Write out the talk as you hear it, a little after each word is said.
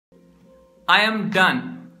I am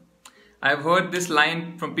done. I've heard this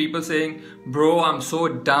line from people saying, bro, I'm so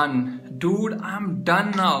done. Dude, I'm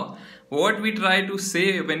done now. What we try to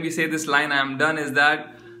say when we say this line, I am done, is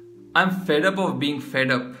that I'm fed up of being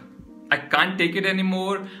fed up. I can't take it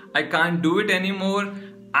anymore. I can't do it anymore.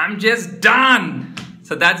 I'm just done.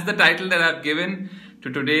 So that's the title that I've given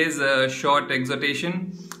to today's short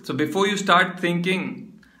exhortation. So before you start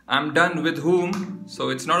thinking, I'm done with whom? So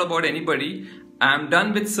it's not about anybody. I'm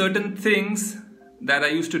done with certain things that I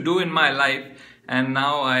used to do in my life, and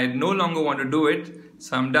now I no longer want to do it.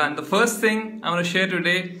 So I'm done. The first thing I want to share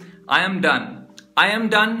today, I am done. I am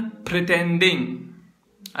done pretending.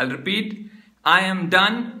 I'll repeat. I am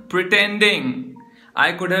done pretending.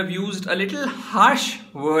 I could have used a little harsh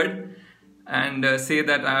word and say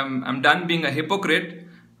that I'm done being a hypocrite,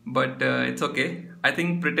 but it's okay. I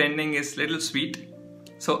think pretending is a little sweet.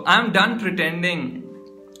 So I'm done pretending.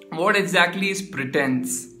 What exactly is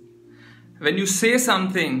pretense? When you say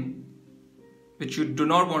something which you do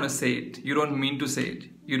not want to say it, you don't mean to say it.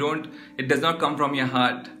 It does not come from your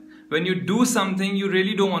heart. When you do something, you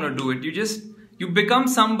really don't want to do it. You become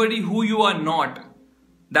somebody who you are not.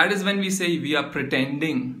 That is when we say we are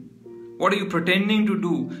pretending. What are you pretending to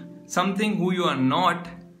do? Something who you are not,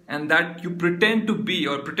 and that you pretend to be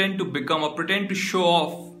or pretend to become or pretend to show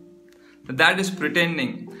off. That is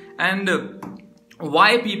pretending. And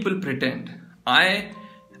why people pretend? I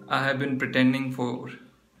have been pretending for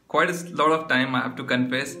quite a lot of time, I have to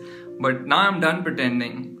confess, but now I'm done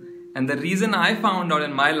pretending. And the reason I found out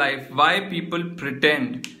in my life why people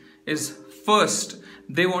pretend is, first,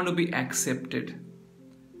 they want to be accepted.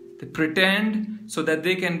 They pretend so that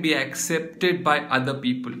they can be accepted by other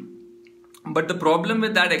people. But the problem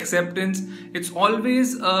with that acceptance, it's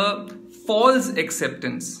always a false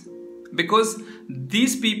acceptance. Because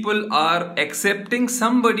these people are accepting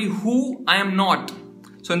somebody who I am not.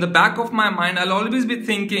 So in the back of my mind, I'll always be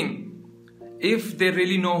thinking, if they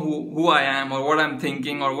really know who I am or what I'm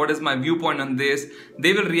thinking or what is my viewpoint on this,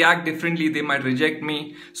 they will react differently, they might reject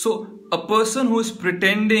me. So a person who is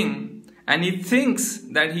pretending and he thinks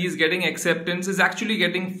that he is getting acceptance is actually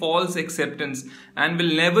getting false acceptance and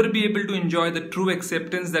will never be able to enjoy the true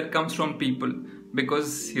acceptance that comes from people,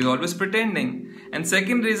 because he's always pretending. And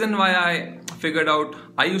second reason why I figured out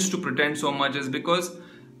I used to pretend so much is because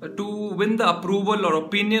to win the approval or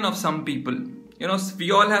opinion of some people. You know,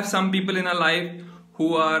 we all have some people in our life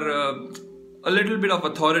who are a little bit of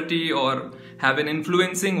authority or have an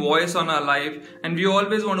influencing voice on our life, and we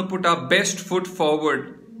always want to put our best foot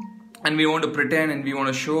forward, and we want to pretend and we want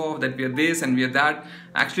to show off that we are this and we are that.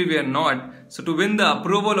 Actually, we are not. So to win the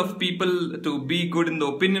approval of people, to be good in the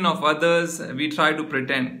opinion of others, we try to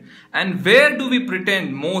pretend. And where do we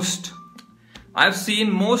pretend most? I've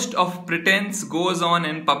seen most of pretense goes on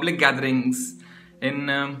in public gatherings, in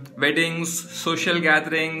weddings, social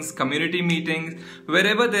gatherings, community meetings,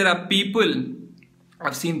 wherever there are people.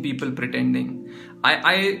 I've seen people pretending.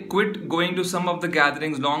 I quit going to some of the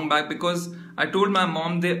gatherings long back because I told my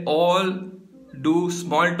mom they all do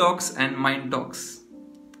small talks and mind talks.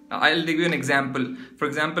 I'll give you an example. For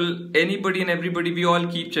example, anybody and everybody, we all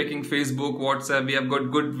keep checking Facebook, WhatsApp. We have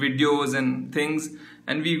got good videos and things,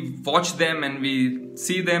 and we watch them and we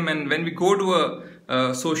see them. And when we go to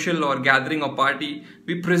a social or gathering or party,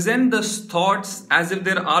 we present the thoughts as if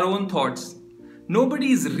they're our own thoughts.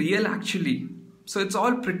 Nobody is real actually. So it's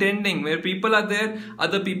all pretending. Where people are there,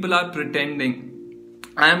 other people are pretending.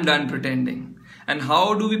 I am done pretending. And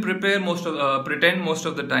how do we pretend most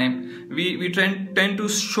of the time? We tend to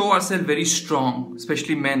show ourselves very strong,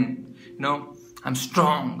 especially men. You know, I'm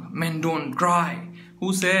strong. Men don't cry.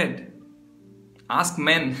 Who said? Ask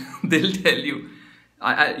men. They'll tell you.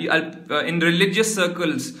 In religious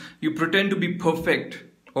circles, you pretend to be perfect.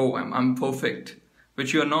 Oh, I'm perfect,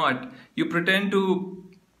 which you're not. You pretend to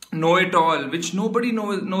know it all, which nobody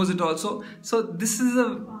knows it all. So this is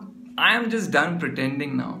I am just done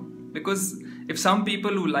pretending now. Because if some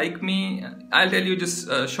people who like me, I'll tell you just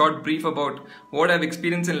a short brief about what I've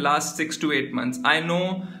experienced in the last 6 to 8 months. I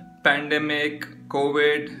know pandemic,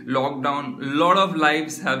 COVID, lockdown, a lot of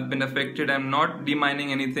lives have been affected. I'm not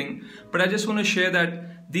demining anything, but I just want to share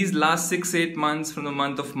that these last 6-8 months from the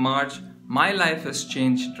month of March, my life has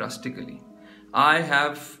changed drastically. I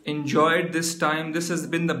have enjoyed this time. This has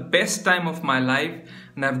been the best time of my life,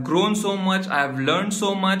 and I've grown so much. I have learned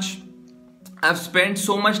so much. I've spent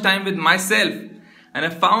so much time with myself, and I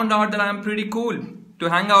found out that I'm pretty cool to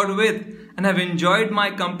hang out with, and I've enjoyed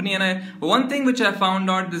my company. And one thing which I found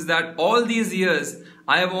out is that all these years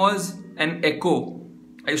I was an echo.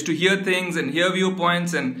 I used to hear things and hear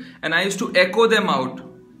viewpoints and I used to echo them out.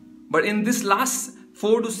 But in this last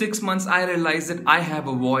 4 to 6 months, I realized that I have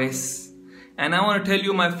a voice. And I want to tell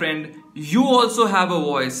you, my friend, you also have a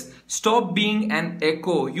voice. Stop being an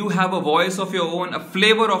echo. You have a voice of your own, a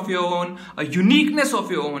flavor of your own, a uniqueness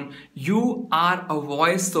of your own. You are a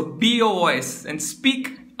voice, so be your voice and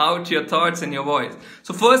speak out your thoughts and your voice.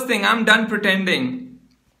 So first thing, I'm done pretending.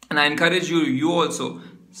 And I encourage you also,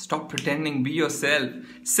 stop pretending, be yourself.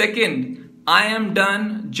 Second, I am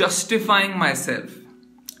done justifying myself.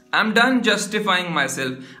 I'm done justifying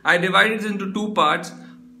myself. I divided it into two parts.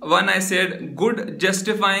 One I said good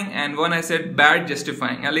justifying and one I said bad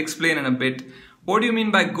justifying. I'll explain in a bit. What do you mean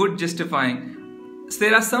by good justifying? So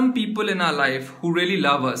there are some people in our life who really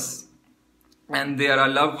love us. And they are our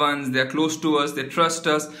loved ones, they are close to us, they trust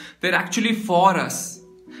us, they're actually for us.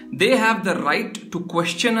 They have the right to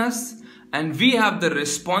question us and we have the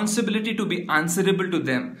responsibility to be answerable to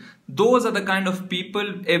them. Those are the kind of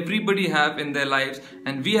people everybody have in their lives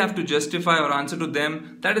and we have to justify or answer to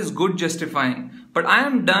them. That is good justifying. But I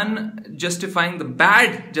am done justifying the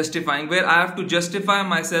bad justifying, where I have to justify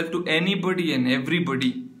myself to anybody and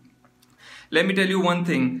everybody. Let me tell you one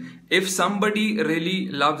thing. If somebody really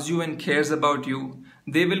loves you and cares about you,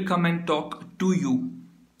 they will come and talk to you.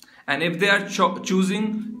 And if they are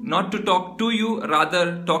choosing not to talk to you,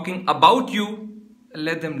 rather talking about you,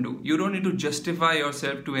 let them do. You don't need to justify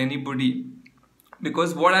yourself to anybody.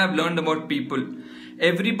 Because what I have learned about people,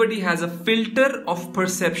 everybody has a filter of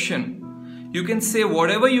perception. You can say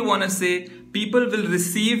whatever you want to say, people will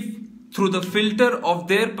receive through the filter of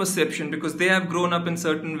their perception, because they have grown up in a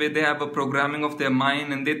certain way, they have a programming of their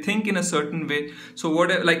mind and they think in a certain way. So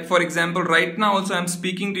like for example, right now also I'm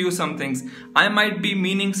speaking to you some things. I might be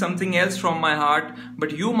meaning something else from my heart,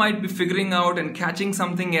 but you might be figuring out and catching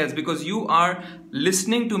something else because you are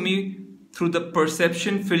listening to me through the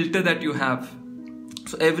perception filter that you have.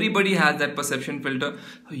 So everybody has that perception filter.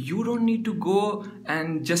 You don't need to go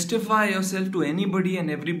and justify yourself to anybody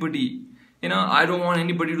and everybody. I don't want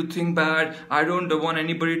anybody to think bad. I don't want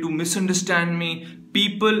anybody to misunderstand me.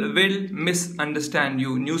 People will misunderstand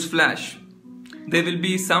you. Newsflash. There will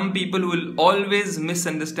be some people who will always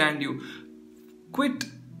misunderstand you. Quit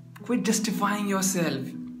justifying yourself.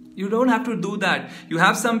 You don't have to do that. You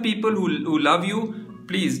have some people who love you.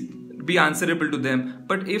 Please be answerable to them.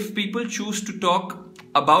 But if people choose to talk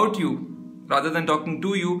about you rather than talking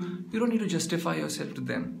to you, you don't need to justify yourself to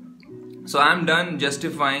them. So I'm done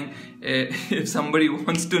justifying. If somebody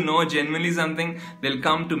wants to know genuinely something, they'll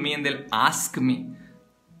come to me and they'll ask me.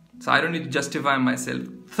 So I don't need to justify myself.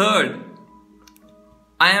 Third,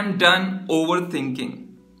 I am done overthinking.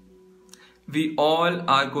 We all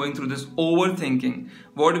are going through this overthinking.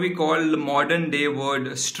 What we call the modern day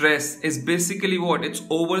word stress is basically what? It's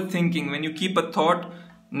overthinking. When you keep a thought,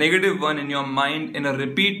 negative one in your mind in a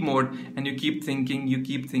repeat mode and you keep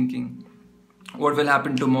thinking. What will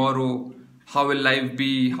happen tomorrow? How will life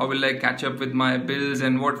be? How will I catch up with my bills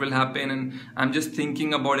and what will happen? And I'm just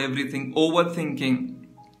thinking about everything, overthinking.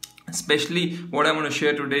 Especially what I want to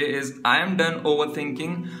share today is I am done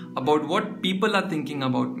overthinking about what people are thinking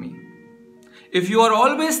about me. If you are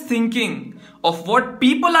always thinking of what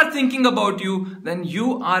people are thinking about you, then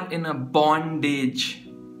you are in a bondage.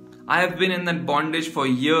 I have been in that bondage for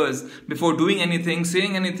years before doing anything,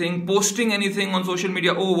 saying anything, posting anything on social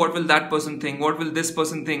media. Oh, what will that person think? What will this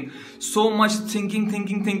person think? So much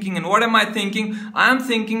thinking. And what am I thinking? I am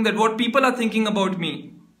thinking that what people are thinking about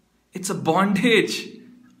me. It's a bondage.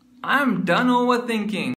 I am done overthinking.